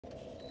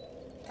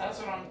That's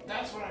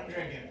what I'm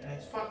drinking, and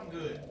it's fucking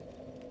good.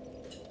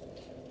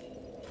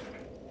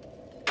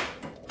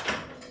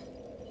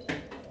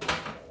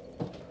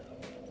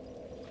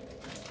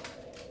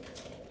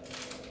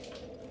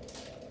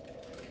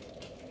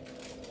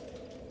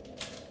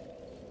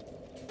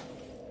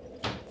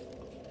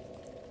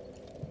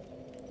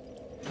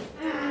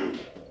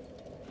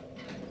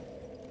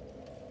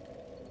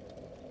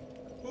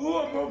 Ooh,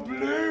 I'm all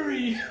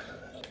blurry.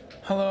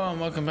 Hello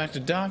and welcome back to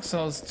Dark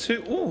Souls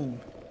 2. Ooh,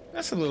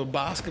 that's a little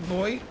basket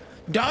boy.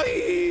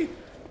 Die!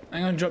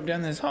 I'm gonna drop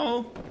down this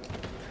hole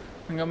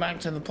and go back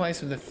to the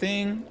place with the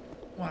thing.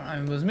 What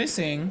I was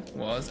missing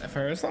was a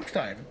Ferrous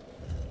Lockstone.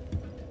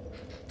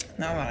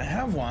 Now that I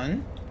have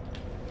one,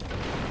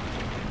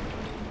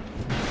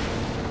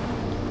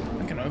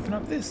 I can open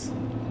up this.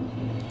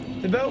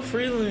 The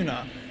Belfry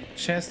Luna.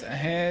 Chest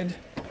ahead.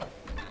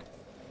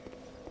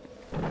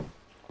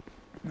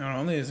 Not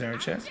only is there a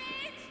chest.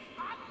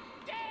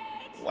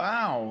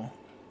 Wow.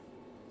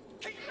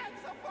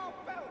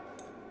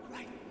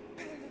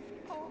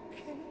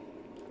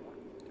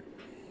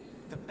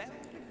 The bell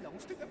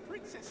belongs to the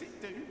princess,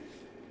 it do.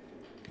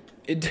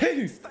 It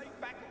do. Stay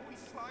back or we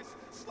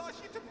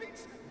slice you to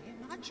bits.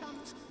 In my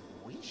chance,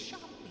 we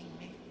shan't be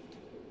miffed.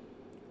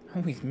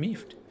 Oh, he's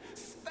miffed.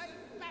 Stay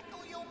back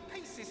or your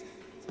pieces.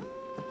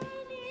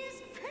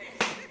 Tiniest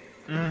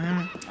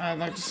pieces. I'd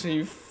like to see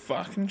you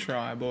fucking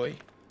try, boy.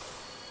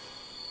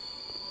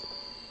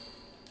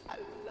 A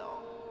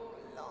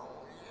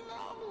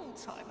long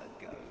time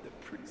ago, the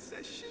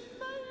princess she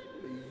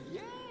made me.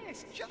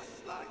 Yes,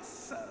 just like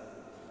so.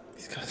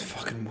 This guy's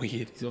fucking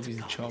weird. He's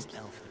obviously chopped.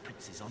 Spell for the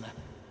prince's honor.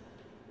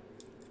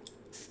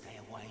 Stay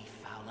away,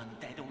 foul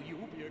undead, or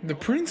you'll be a The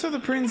prince or the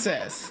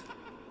princess?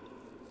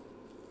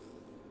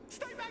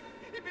 Stay back!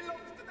 It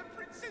belongs to the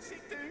princess,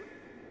 it do!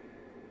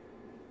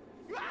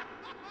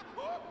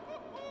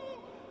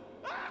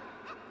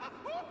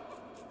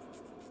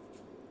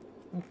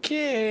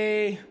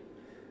 Okay.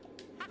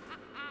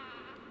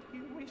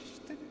 You wish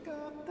to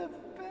guard the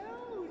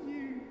bell,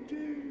 you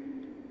do.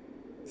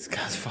 This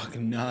guy's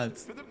fucking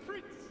nuts. For the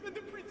prince and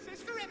the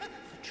princess forever,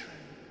 for true.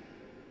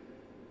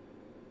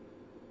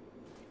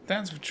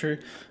 That's for true.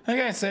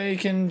 Okay, so you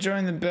can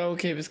join the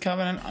Bellkeeper's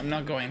Covenant. I'm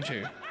not going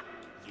to.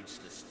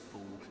 Useless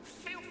fool.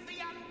 Filthy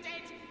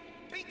undead!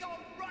 Be gone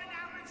right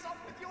now and it's off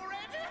with your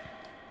head!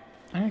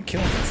 I'm gonna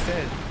kill him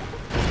instead.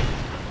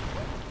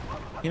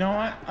 You know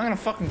what? I'm gonna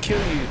fucking kill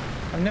you.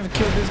 I've never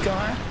killed this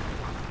guy.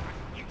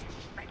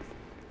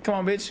 Come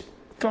on, bitch.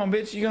 Come on,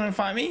 bitch. You gonna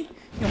fight me?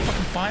 You gonna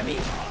fucking fight me?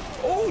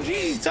 Oh,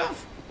 jeez, he's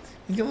tough.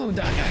 He's got a little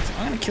dark axe.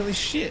 I'm gonna kill his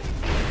shit.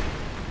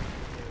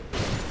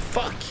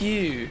 Fuck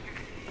you.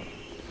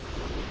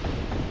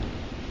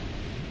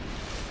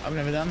 I've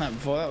never done that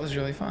before. That was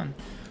really fun.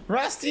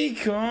 Rusty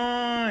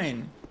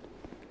coin.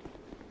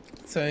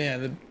 So yeah,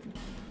 the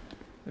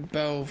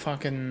bell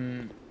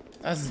fucking.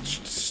 That's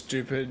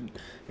stupid.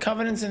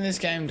 Covenants in this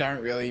game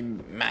don't really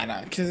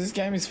matter because this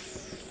game is.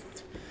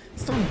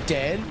 It's not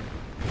dead,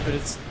 but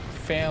it's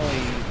fairly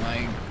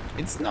like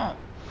it's not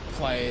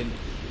played.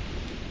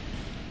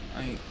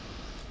 Like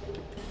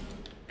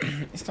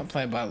it's not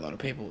played by a lot of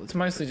people. It's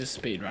mostly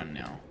just speedrun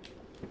now.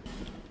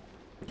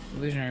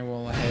 Illusionary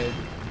wall ahead.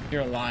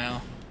 You're a liar.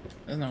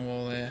 There's no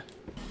wall there.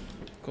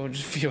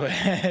 Gorgeous view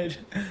ahead.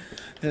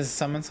 There's a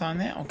summon sign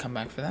there. I'll come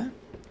back for that.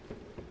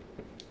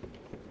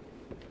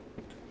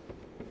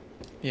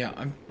 Yeah,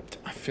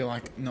 I feel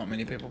like not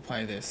many people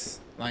play this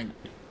like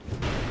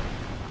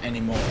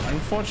anymore.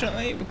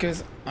 Unfortunately,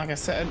 because like I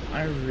said,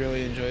 I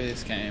really enjoy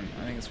this game.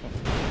 I think it's one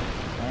of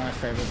my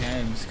favorite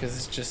games because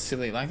it's just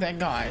silly. Like that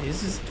guy,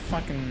 he's just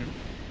fucking.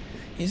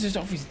 He's just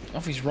off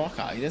his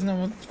rocker. He doesn't know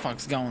what the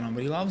fuck's going on,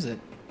 but he loves it.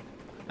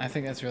 I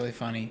think that's really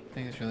funny. I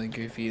think it's really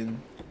goofy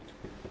and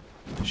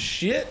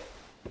shit.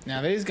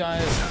 Now these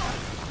guys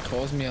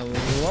caused me a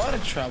lot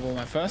of trouble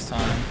my first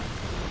time.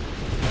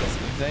 Because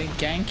if they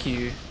gank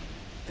you,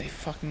 they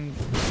fucking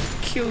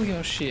kill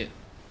your shit.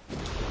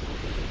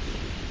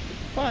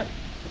 But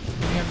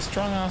if you have a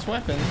strong ass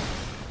weapon,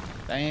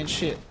 they ain't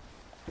shit.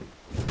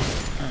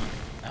 Oh,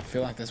 I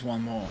feel like there's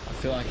one more. I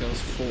feel like there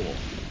was 4.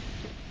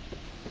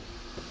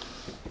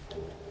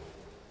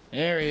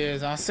 There he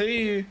is. I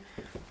see you.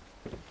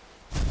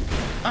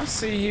 I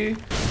see you,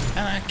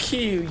 and I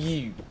kill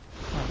you.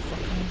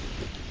 Motherfucker.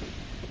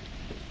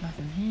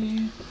 Nothing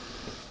here.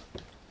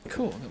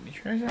 Cool, got me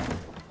treasure.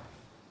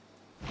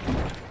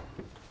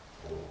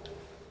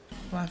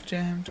 Life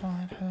jam,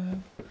 tied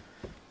herb.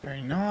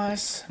 Very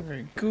nice,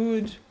 very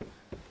good.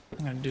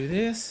 I'm gonna do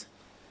this.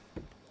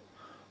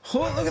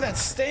 Oh, look at that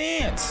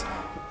stance!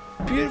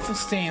 Beautiful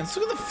stance.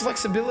 Look at the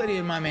flexibility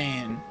of my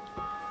man.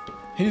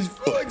 He's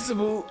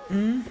flexible.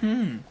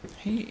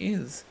 He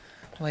is.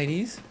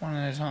 Ladies, one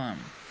at a time.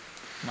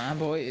 My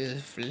boy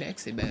is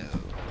flexible.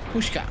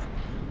 Pushka.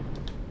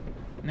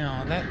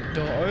 Now that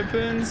door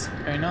opens.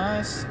 Very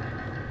nice.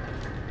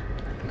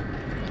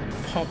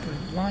 Pop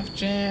of life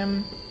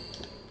jam.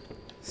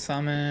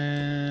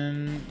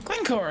 Summon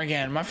Glencore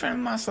again. My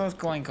friend Marcel's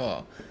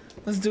Glencore.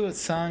 Let's do it,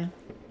 son.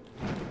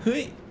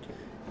 Hui.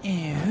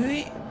 Yeah,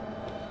 hui.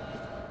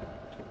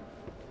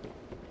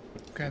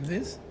 Grab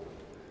this.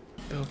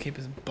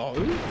 Bellkeeper's bow. I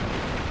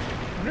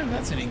wonder if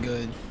that's any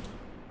good.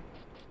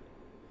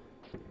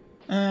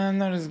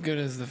 Not as good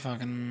as the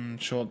fucking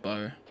short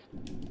bow.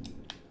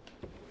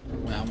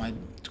 Wow,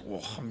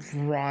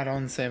 I'm right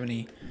on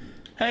 70.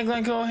 Hey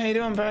Glencore, how you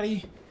doing,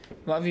 buddy?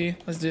 Love you.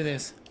 Let's do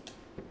this.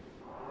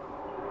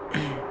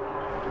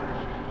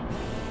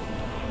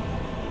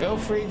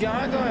 Belfry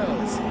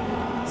gargoyles.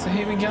 So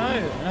here we go.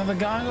 Another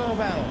gargoyle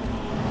battle.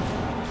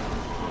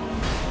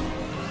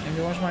 Have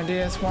you watched my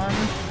DS1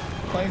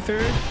 playthrough?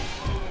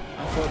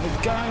 I thought the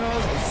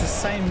gargoyles, it's the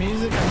same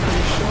music, I'm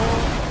pretty sure.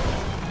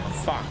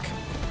 Fuck.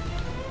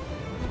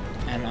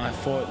 And I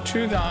fought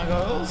 2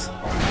 gargoyles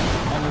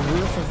on the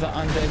roof of the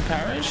undead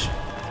parish.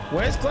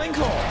 Where's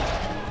Glencore?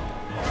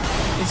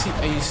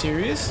 Are you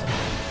serious?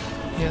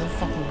 He hasn't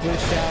fucking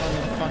glitched out on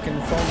the fucking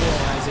fog wall,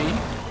 has he?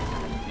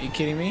 Are you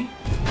kidding me?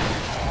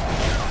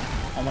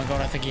 Oh my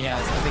god, I think he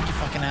has. I think he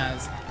fucking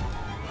has.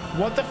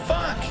 What the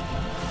fuck?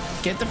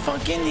 Get the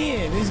fuck in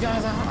here. These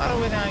guys are harder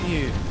without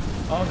you.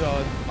 Oh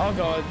god. Oh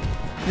god.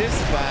 This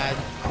is bad.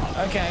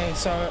 Okay,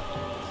 so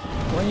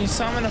when you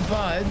summon a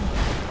bud,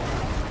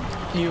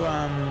 you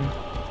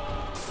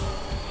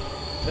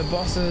the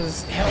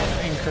boss's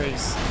health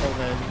increase or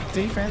the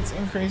defense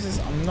increases.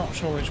 I'm not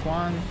sure which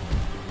one.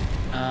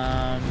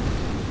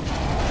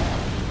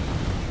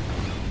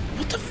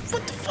 What the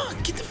fuck?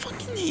 Get the fuck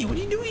in here. What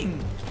are you doing?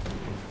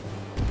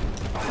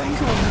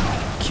 Glencore,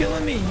 you're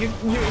killing me.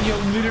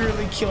 You're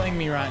literally killing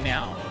me right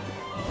now.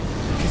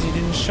 Because you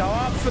didn't show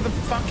up for the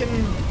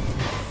fucking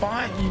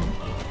fight, you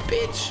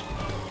bitch.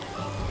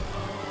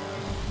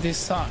 This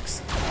sucks.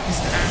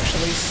 This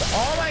actually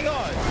oh my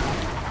god.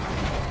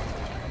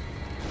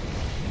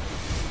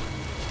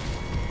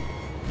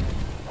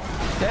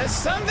 There's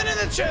something in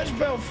the church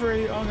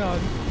belfry. Oh god.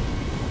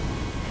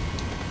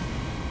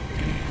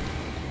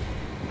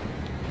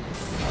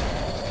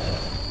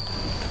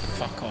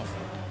 Fuck off.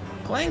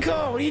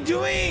 Glencore, what are you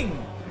doing?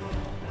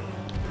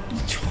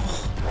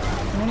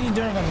 What are you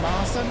doing, a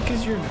master?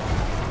 Because you're...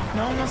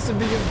 No one wants to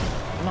be your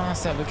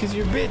master because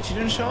you're a bitch. You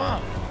didn't show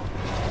up.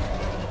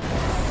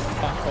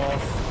 Fuck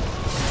off.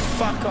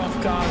 Fuck off,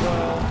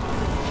 gargoyle.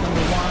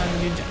 Number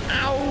 1, you...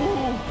 Ow!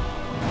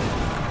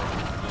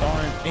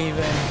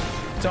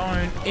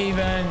 Don't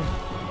even.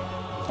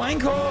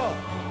 Glencore!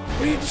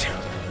 What are you...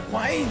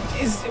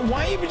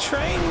 Why are you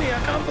betraying me? I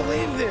can't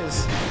believe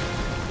this.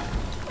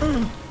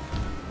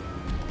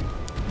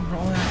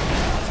 Roll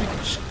out. Take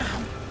a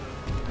shot.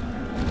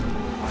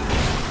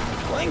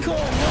 Glencore,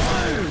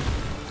 no!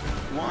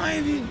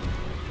 Why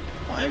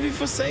have you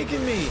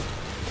forsaken me?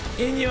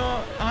 In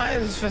your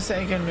eyes,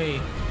 forsaken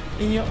me.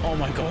 In your... Oh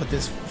my god,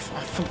 this...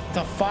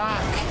 The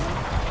fuck?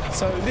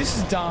 So this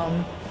is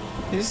dumb.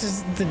 This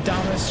is the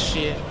dumbest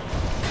shit.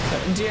 So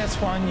in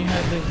DS1 you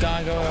had the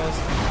gargoyles.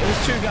 It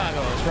was 2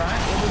 gargoyles,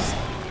 right? It was...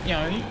 You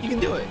know, you can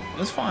do it. It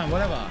was fine,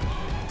 whatever.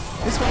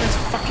 This one is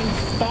fucking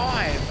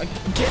 5. Like,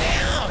 get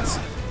out!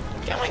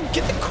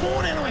 Get the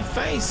corn out of my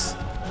face.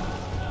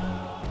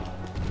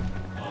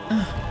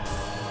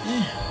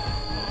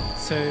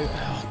 So,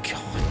 oh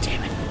god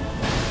damn it.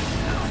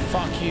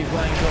 Fuck you,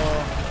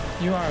 Glencore.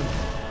 You are a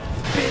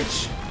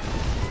bitch.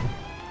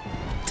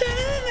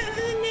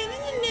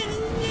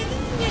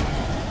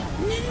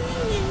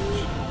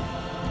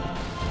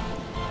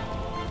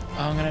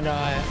 I'm gonna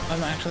die.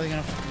 I'm actually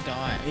gonna fucking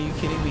die. Are you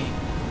kidding me?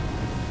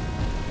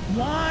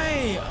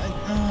 Why?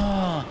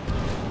 Oh,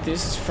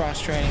 this is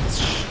frustrating.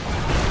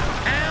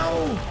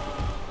 Ow!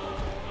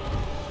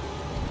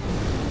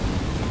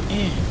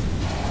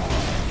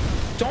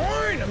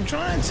 Don't! I'm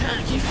trying to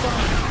attack you,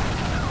 fuck!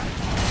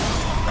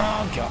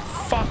 Oh god,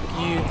 fuck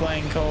you,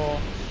 Glencore.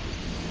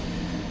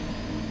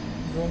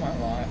 All my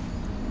life.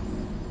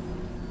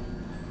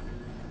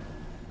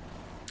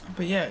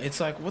 But yeah, it's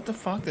like, what the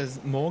fuck?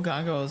 There's more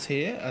gargoyles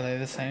here? Are they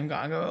the same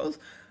gargoyles?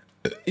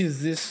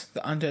 Is this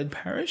the undead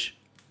parish?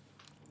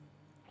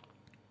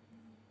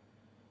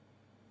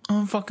 I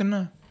don't fucking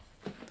know.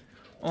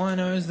 All I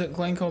know is that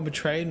Glencore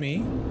betrayed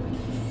me.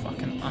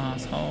 Fucking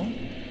asshole.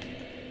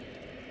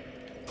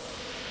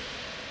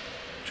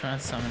 Try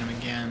and summon him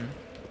again.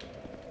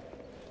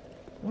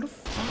 What a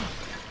fuck.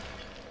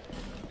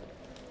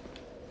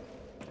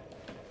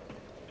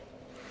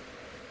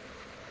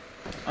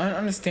 I don't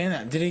understand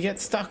that. Did he get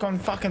stuck on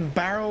fucking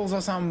barrels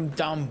or some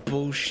dumb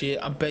bullshit?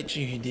 I bet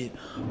you he did.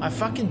 I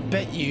fucking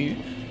bet you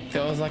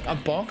there was like a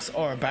box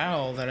or a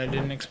barrel that I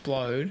didn't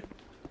explode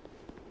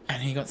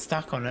and he got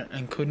stuck on it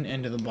and couldn't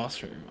enter the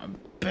boss room. I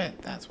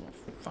bet that's what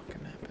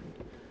fucking happened.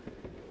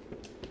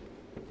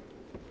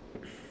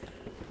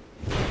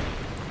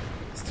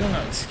 Still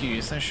no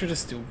excuse. I should have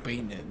still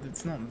beaten it.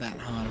 It's not that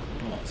hard of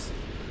a boss.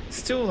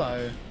 Still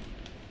though,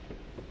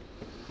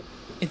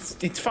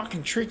 it's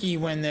fucking tricky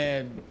when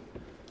they're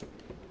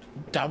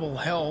double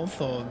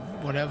health or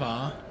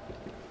whatever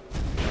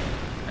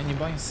and you're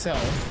by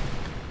yourself.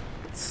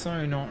 It's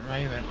so not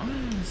Raven. I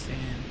don't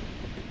understand.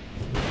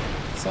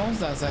 Souls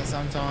does that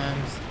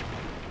sometimes.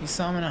 You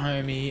summon a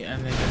homie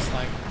and they're just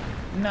like,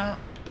 nah.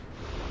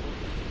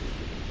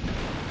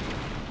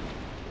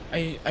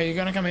 Are you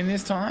gonna come in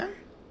this time?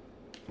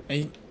 Are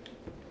you...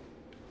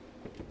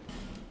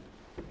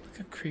 Look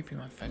how creepy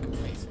my fucking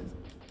face is.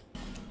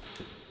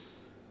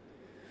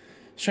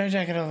 Straight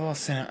jacket of the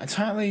lost center. A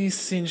tightly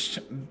cinched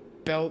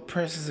belt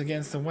presses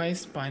against the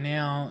waist. By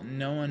now,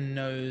 no one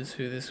knows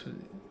who this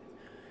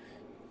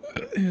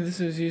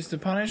was used to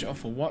punish or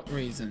for what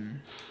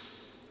reason.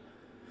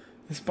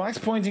 The spikes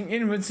pointing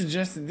inward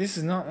suggest that this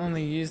is not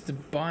only used to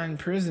bind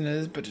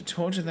prisoners, but to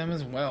torture them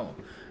as well.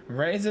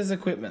 Razor's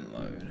equipment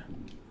load.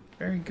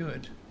 Very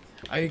good.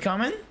 Are you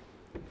coming?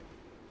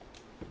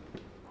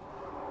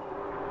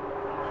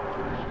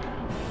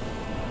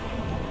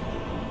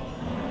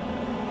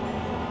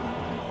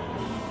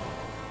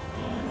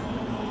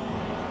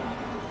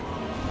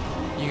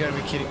 You gotta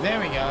be kidding. There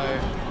we go.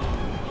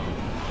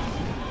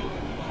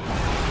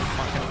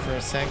 Fucking for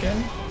a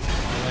second.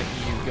 Like,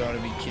 you gotta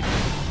be kidding.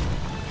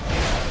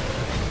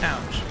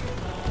 Ouch.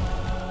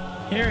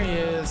 Here he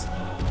is.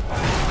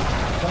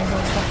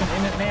 Blanco's fucking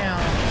in it now.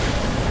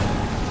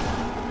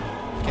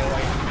 Get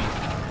away from me.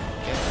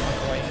 Get the fuck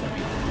away from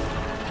me.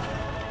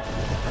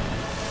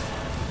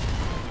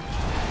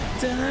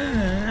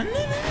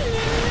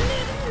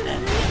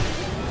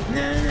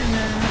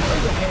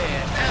 Over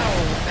here. Ow,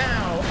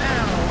 ow,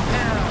 ow,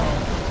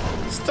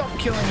 ow. Stop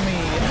killing me.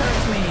 It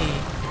hurts me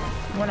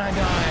when I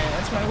die.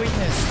 That's my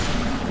weakness.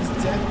 Is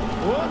death.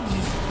 What?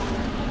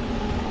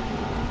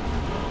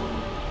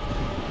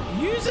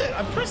 Use it!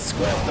 I pressed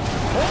square. What the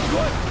fuck?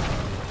 What?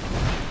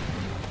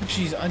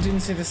 Jeez, I didn't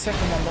see the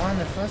second one behind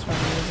the first one.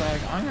 He was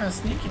like, I'm gonna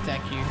sneak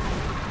attack you.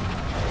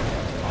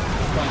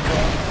 Oh my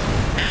god.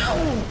 Ow!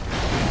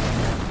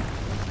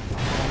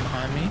 One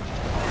behind me.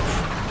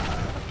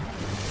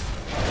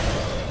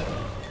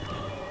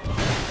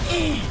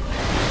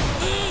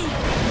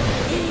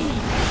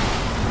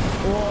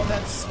 Oh,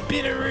 that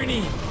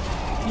spinneroonie!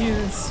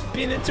 You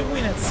spin it to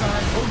win it,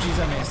 son. Oh jeez,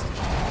 I missed.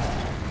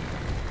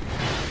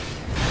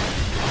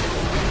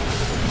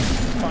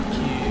 Fuck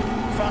you.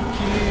 Fuck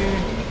you.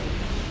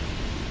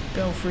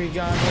 Belfry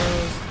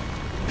gargoyles.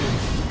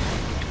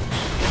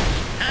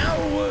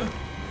 Ow!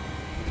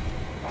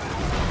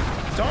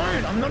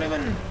 Don't! I'm not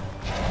even...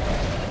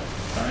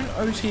 Don't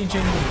OTG me.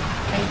 I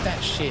hate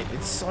that shit.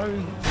 It's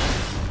so...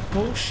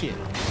 bullshit.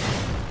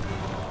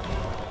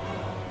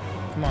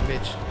 Come on,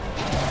 bitch.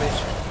 Come on,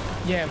 bitch.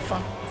 Yeah,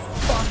 fuck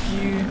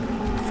you.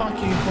 Fuck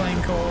you,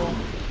 Blanco.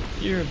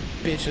 You're a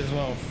bitch as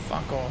well.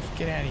 Fuck off.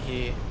 Get out of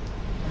here.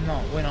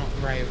 We're not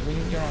brave.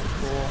 You're not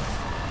cool.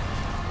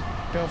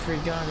 Belfry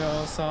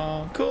gargoyles,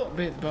 so cool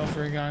bit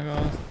Belfry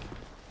gargoyles.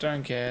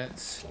 Don't care.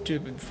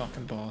 Stupid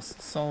fucking boss.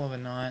 Soul of a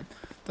Knight.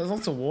 There's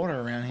lots of water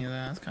around here though.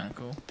 That's kind of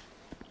cool.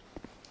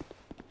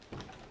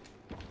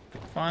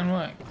 Fine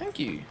work. Thank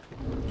you.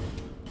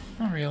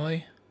 Not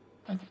really.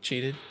 I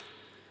cheated.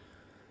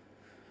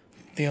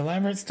 The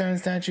elaborate stone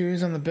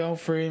statues on the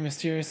Belfry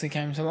mysteriously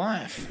came to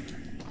life.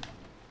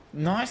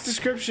 Nice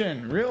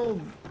description.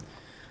 Real...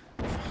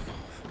 Fuck off.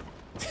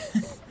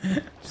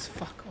 Just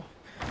fuck off.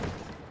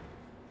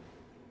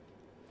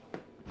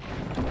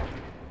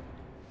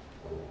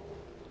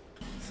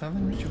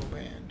 Southern Ritual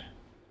Band.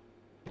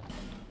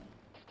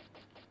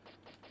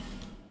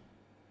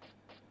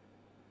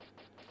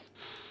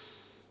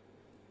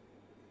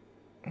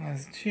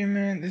 As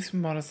attunement, this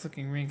modest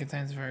looking ring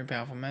contains very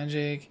powerful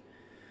magic.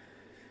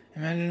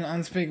 Imagine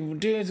unspeakable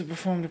deeds are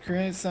performed to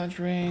create such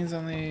rings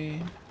on the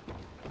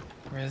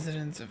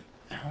residents of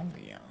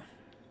Alvia.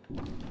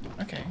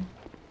 Okay.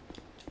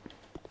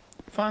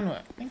 Fine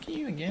work. Thank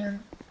you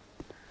again.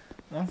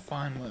 Not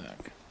fine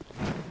work.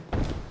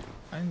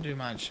 I didn't do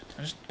much.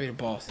 I just beat a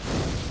boss.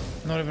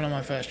 Not even on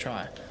my first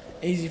try.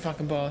 Easy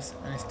fucking boss,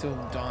 and I still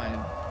died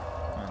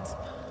once.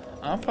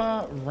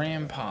 Upper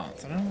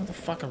ramparts. I don't know what the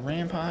fuck a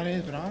rampart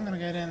is, but I'm gonna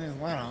go down this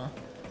ladder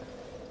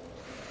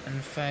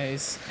and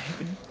face a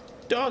heap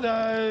of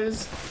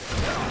doggos.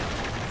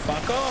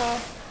 Fuck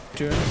off.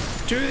 Do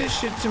this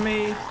shit to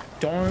me.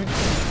 Don't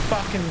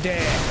fucking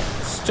dare.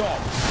 Stop.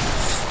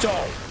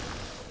 Stop.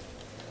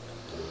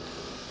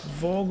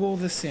 Vogel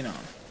the Sinner.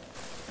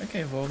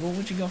 Okay, Vogel,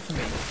 what you got for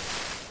me?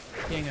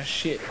 You ain't got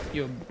shit.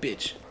 You're a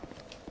bitch.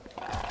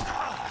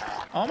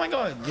 Oh my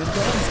god, your dogs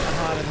are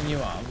harder than you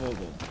are,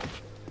 Vogel.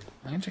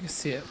 I'm gonna take a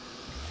sip.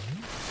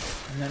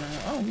 And then,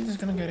 oh, you're just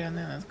gonna go down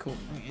there. That's cool.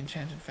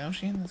 Enchanted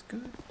Falchion, that's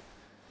good.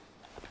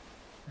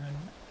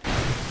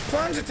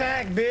 Plunge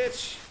attack,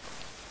 bitch!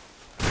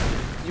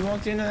 You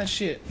walked into that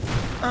shit.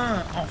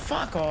 Oh,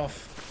 fuck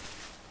off.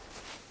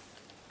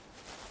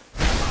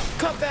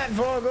 Cut that,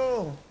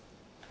 Vogel!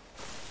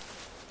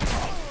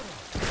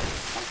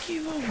 Fuck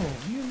you, Vogel.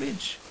 You a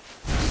bitch.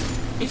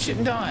 Eat shit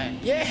and die.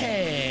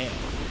 Yeah!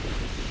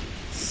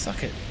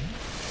 Suck it.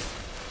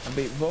 I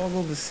beat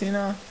Vogel the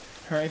Sinner.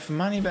 Hooray for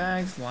money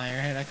bags. Liar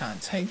head, I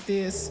can't take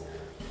this.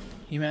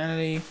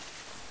 Humanity.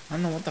 I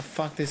don't know what the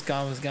fuck this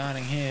guy was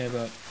guarding here,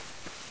 but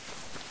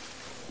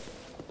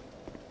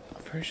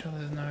I'm pretty sure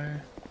there's no...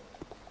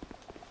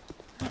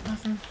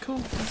 Nothing. Cool.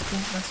 That's cool.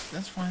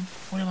 That's fine.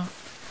 Whatever.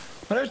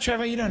 Whatever,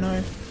 Trevor, you don't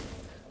know.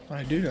 What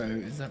I do know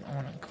is that I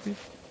want to equip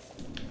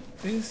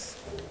this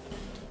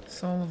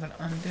Soul of an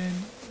Undead.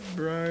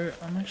 Bro,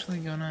 I'm actually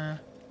gonna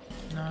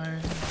No, I'm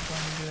not going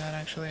to do that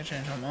actually. I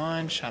changed my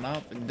mind. Shut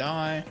up and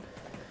die.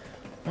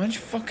 Why don't you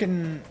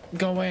fucking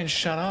go away and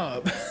shut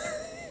up?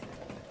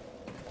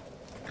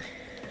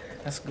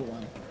 That's a good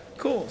one.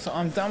 Cool, so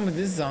I'm done with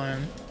this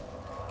zone.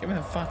 Get me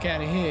the fuck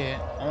out of here.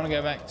 I want to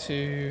go back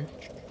to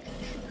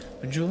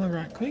Majula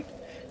right quick.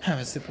 Have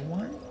a sip of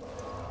wine.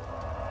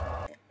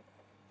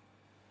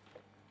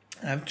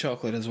 I have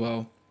chocolate as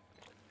well.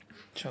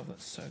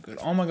 Chocolate's so good.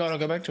 Oh my god, I'll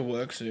go back to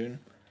work soon.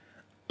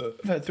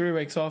 I've had 3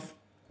 weeks off.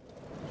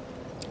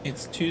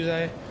 It's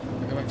Tuesday.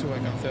 I go back to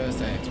work on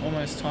Thursday. It's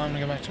almost time to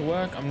go back to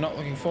work. I'm not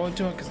looking forward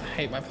to it because I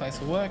hate my place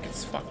of work.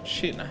 It's fucking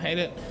shit and I hate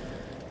it.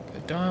 Go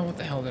die. What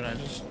the hell did I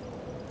just...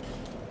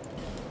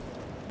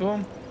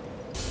 Boom.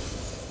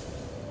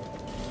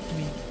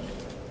 Gimme.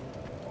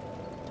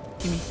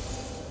 Gimme.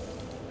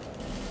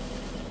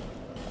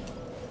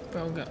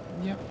 Belga.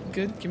 Yep,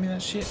 good. Give me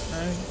that shit. No.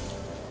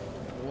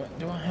 What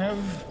do I have?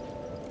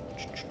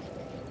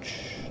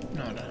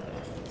 No, I don't have enough.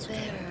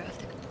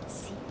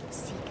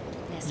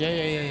 It's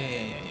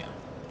okay.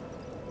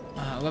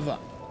 Yeah. Level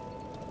up.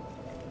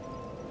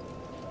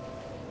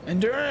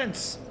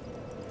 Endurance.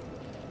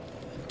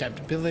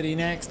 Adaptability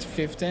next.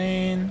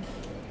 15.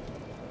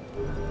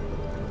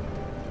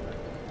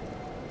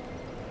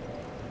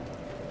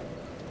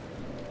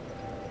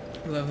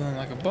 Leveling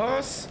like a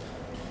boss.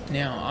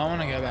 Now I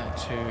want to go back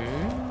to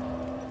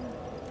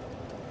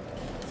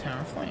Tower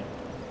of Flame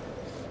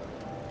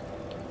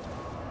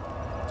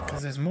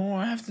because there's more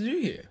I have to do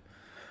here.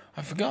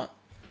 I forgot.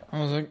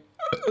 I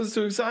was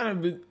too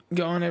excited but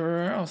going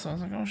everywhere else. I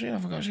was like, oh shit, I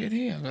forgot shit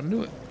here. I gotta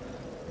do it.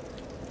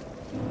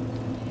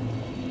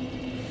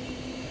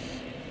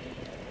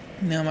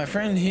 Now my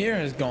friend here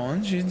is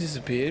gone. She's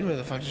disappeared. Where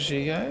the fuck did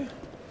she go?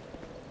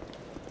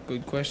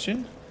 Good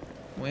question.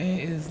 Where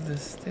is the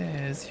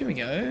stairs? Here we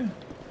go.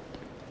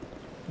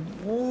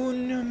 Oh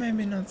no,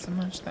 maybe not so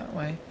much that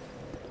way.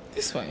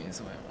 This way is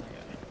the way I want to go.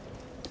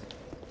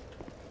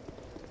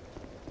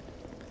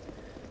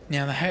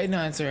 Now the Hate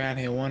Knights are out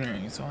here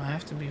wandering, so I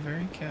have to be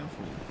very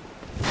careful.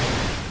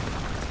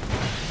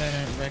 They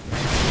don't wreck my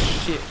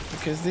shit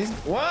because this.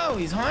 Whoa,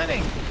 he's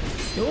hiding.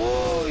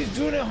 Oh, he's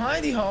doing a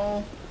hidey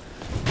hole.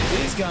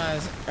 These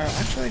guys are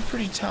actually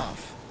pretty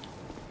tough.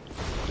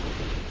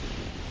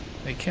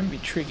 They can be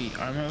tricky.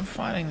 I remember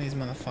fighting these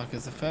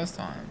motherfuckers the first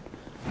time.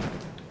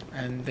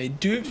 And they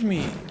duped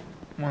me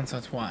once or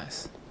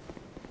twice.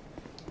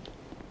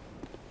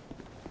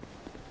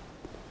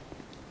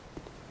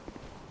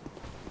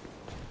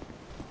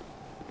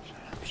 Shut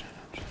up.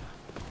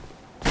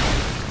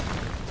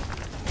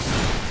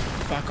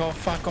 Fuck off.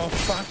 Fuck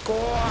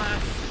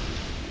off.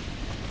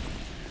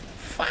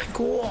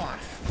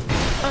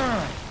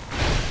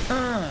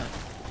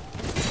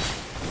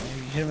 If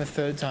you hit him a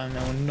third time, they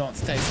will not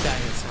stay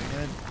staggered. So you're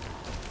gonna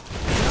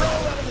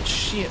roll out of the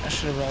shit. I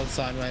should have rolled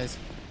sideways.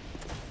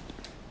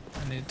 I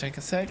need to take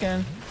a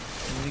second.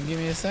 Can you give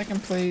me a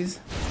second, please?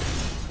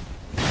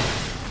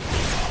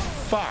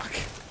 Fuck.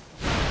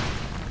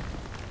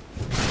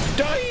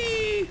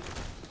 Die!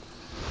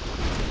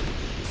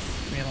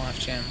 Give me a life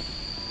gem.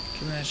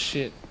 Give me that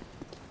shit.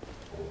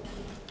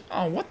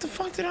 Oh, what the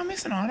fuck? Did I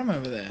miss an item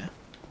over there?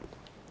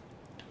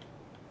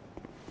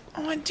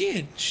 Oh, I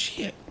did.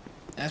 Shit.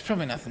 That's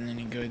probably nothing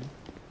any good.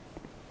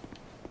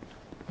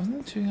 Wasn't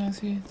there 2 guys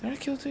here? Did I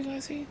kill 2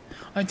 guys here?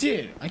 I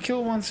did. I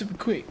killed one super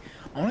quick.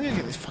 I want to go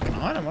get this fucking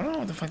item. I don't know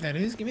what the fuck that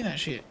is. Give me that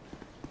shit.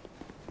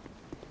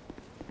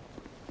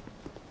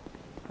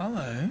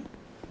 Hello?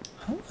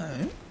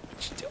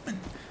 What you doing?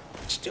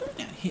 What you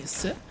doing out here,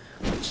 sir?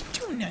 What you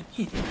doing out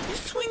here? You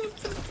swinging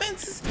for the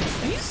fences?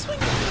 Are you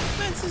swinging for the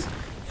fences?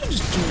 You're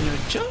just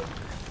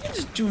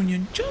doing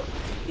your job.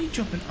 You're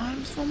dropping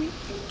items for me.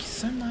 Thank you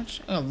so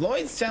much. Oh,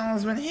 Lloyd's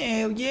talisman.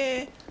 Hell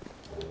yeah.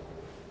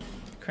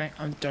 Crank.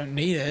 I don't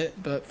need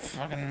it, but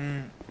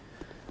fucking...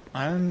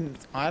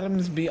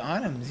 Items be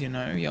items, you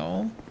know,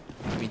 y'all.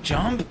 We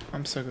jump.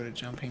 I'm so good at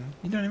jumping.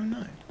 You don't even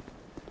know.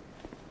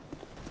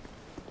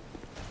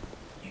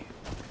 Yeah.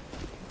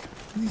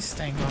 Look at these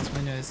stained glass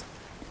windows.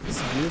 This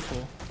is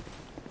beautiful.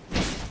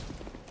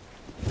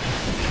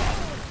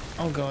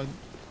 Oh god.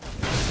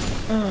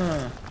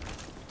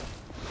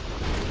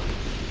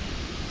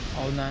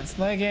 Old Knight's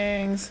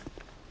leggings.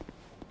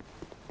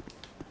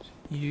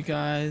 You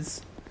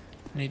guys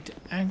need to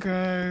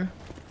aggro.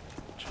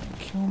 Try and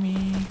kill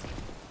me.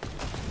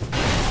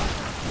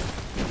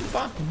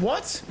 Fuck,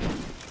 what?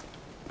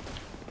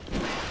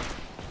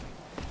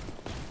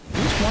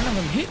 Which one of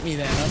them hit me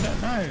then? I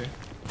don't know.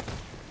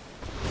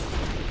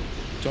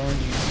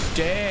 Don't you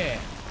dare.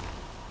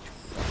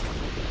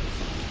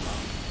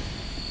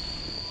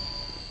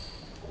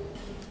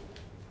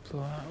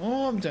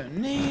 Orb, don't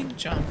need.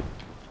 Jump.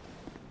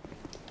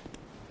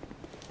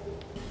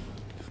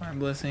 Fire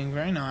blessing,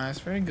 very nice,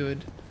 very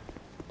good.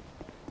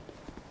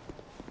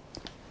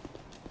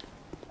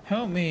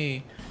 Help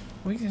me.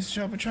 Weakness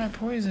shop, try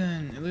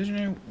poison.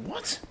 Illusionary.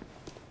 What?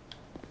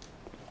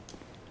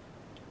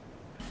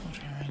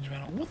 Range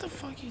battle. What the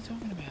fuck are you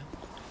talking about?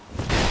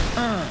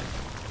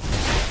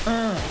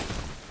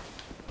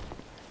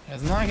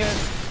 Doesn't like it.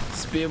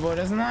 Spearboy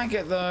doesn't like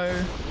it though.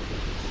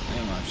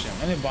 Anyway, I'm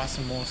gonna buy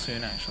some more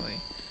soon actually.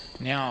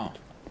 Now,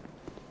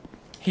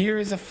 here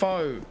is a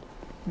foe.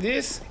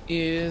 This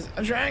is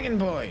a dragon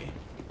boy.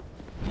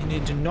 You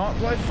need to not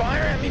blow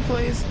fire at me,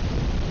 please.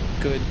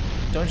 Good.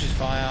 Don't just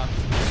fire.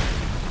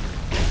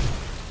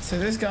 So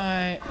this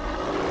guy,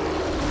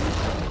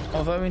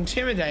 although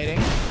intimidating,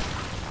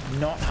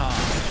 not hard.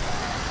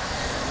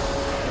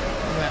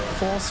 Look at that,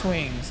 4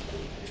 swings.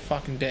 He's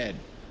fucking dead.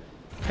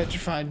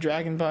 Petrified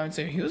dragon bone.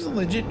 So he was a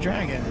legit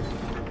dragon.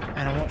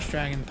 And I watched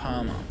Dragon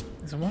Palmer.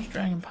 Is I watched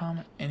Dragon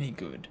Palmer any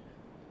good?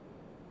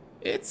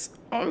 It's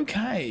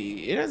okay.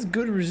 It has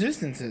good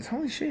resistances.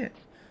 Holy shit.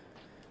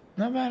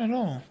 Not bad at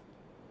all.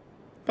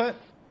 But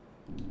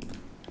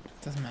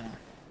it doesn't matter.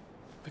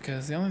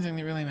 Because the only thing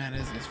that really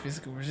matters is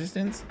physical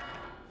resistance.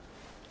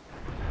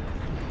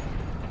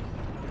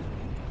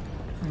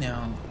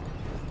 Now,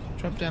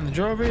 drop down the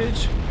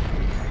drawbridge.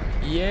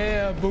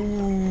 Yeah,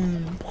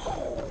 boom.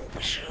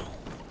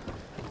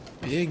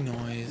 Big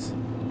noise.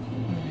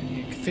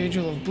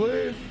 Cathedral of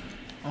Blue.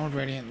 Old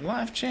Radiant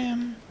Life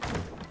Gem.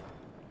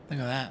 Look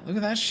at that. Look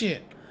at that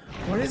shit.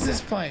 What is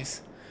this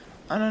place?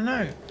 I don't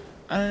know.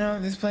 I don't know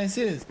what this place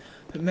is.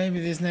 But maybe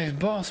this next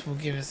boss will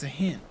give us a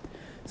hint.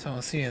 So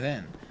I'll see you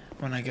then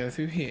when I go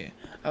through here.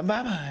 Bye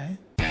bye.